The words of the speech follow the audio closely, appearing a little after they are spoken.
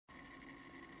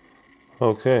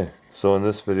Okay, so in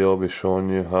this video I'll be showing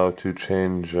you how to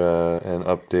change and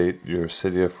update your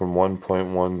Cydia from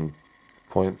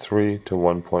 1.1.3 to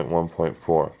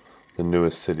 1.1.4, the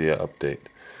newest Cydia update,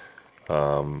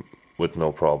 with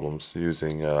no problems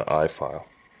using iFile.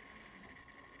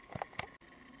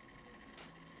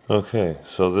 Okay,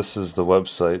 so this is the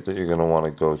website that you're going to want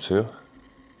to go to,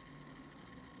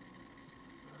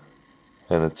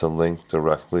 and it's a link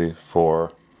directly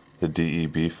for the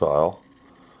DEB file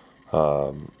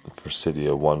for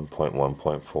Cydia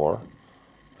 1.1.4,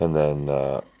 and then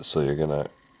so you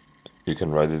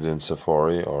can write it in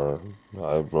Safari, or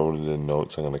I wrote it in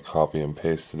Notes. I'm going to copy and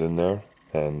paste it in there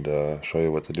and show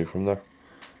you what to do from there.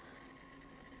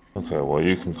 Okay, well,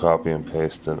 you can copy and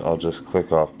paste it. I'll just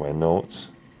click off my notes.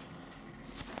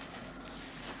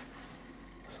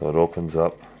 So it opens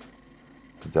up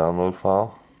the download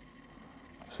file.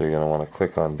 So you're going to want to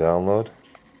click on download.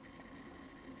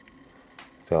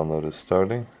 Download is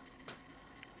starting.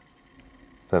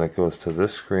 Then it goes to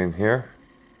this screen here.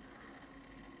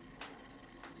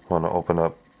 Want to open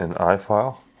up an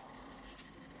iFile.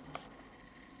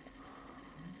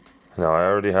 Now I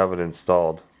already have it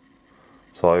installed,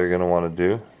 so all you're going to want to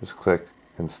do is click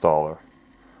installer,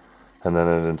 and then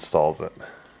it installs it.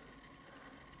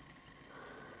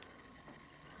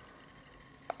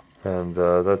 And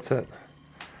that's it.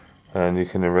 And you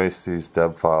can erase these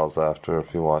deb files after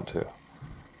if you want to.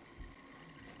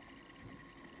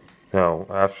 Now,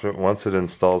 once it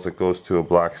installs, it goes to a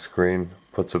black screen,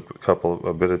 puts a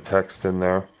bit of text in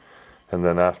there, and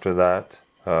then after that,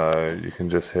 you can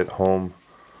just hit home,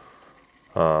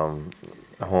 and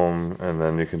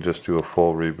then you can just do a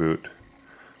full reboot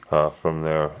from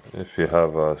there. If you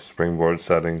have Springboard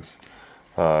settings,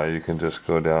 you can just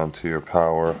go down to your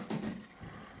power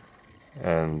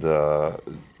and do a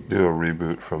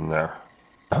reboot from there.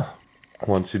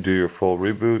 Once you do your full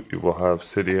reboot, you will have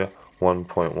Cydia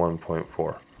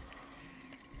 1.1.4.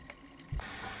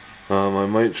 I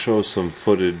might show some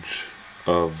footage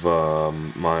of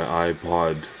my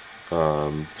iPod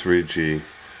 3G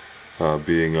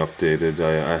being updated.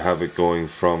 I have it going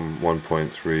from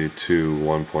 1.3 to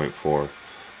 1.4,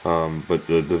 but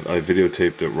I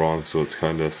videotaped it wrong, so it's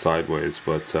kind of sideways,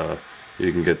 but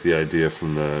you can get the idea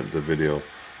from the video.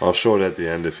 I'll show it at the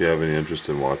end if you have any interest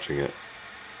in watching it.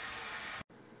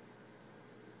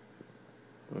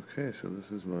 Okay, so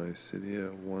this is my Cydia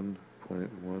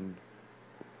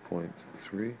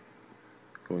 1.1.3,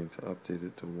 going to update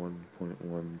it to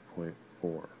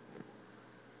 1.1.4.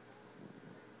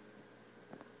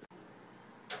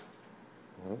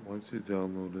 Well, once you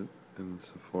download it in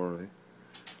Safari,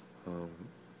 you're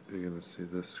going to see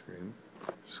this screen.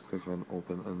 Just click on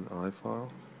open an iFile,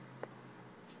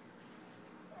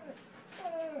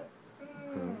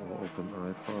 and it will open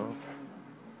iFile.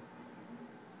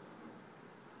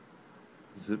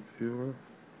 Zip viewer,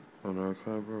 on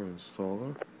archiver,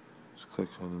 installer. Just click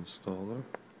on installer,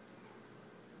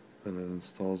 and it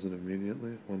installs it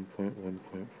immediately.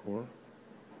 1.1.4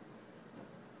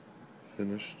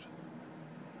 finished.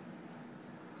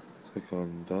 Click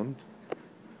on done.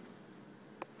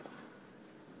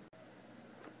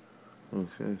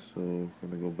 Okay, so I'm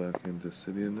going to go back into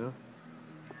Cydia now,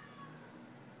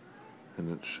 and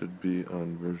it should be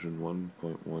on version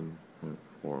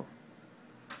 1.1.4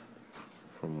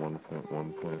 from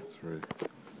 1.1.3.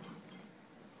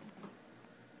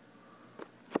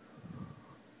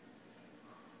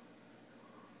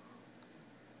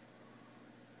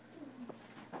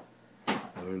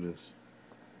 There it is.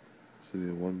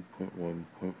 Cydia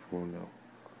 1.1.4 now.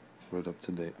 Right up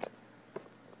to date.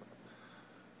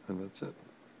 And that's it.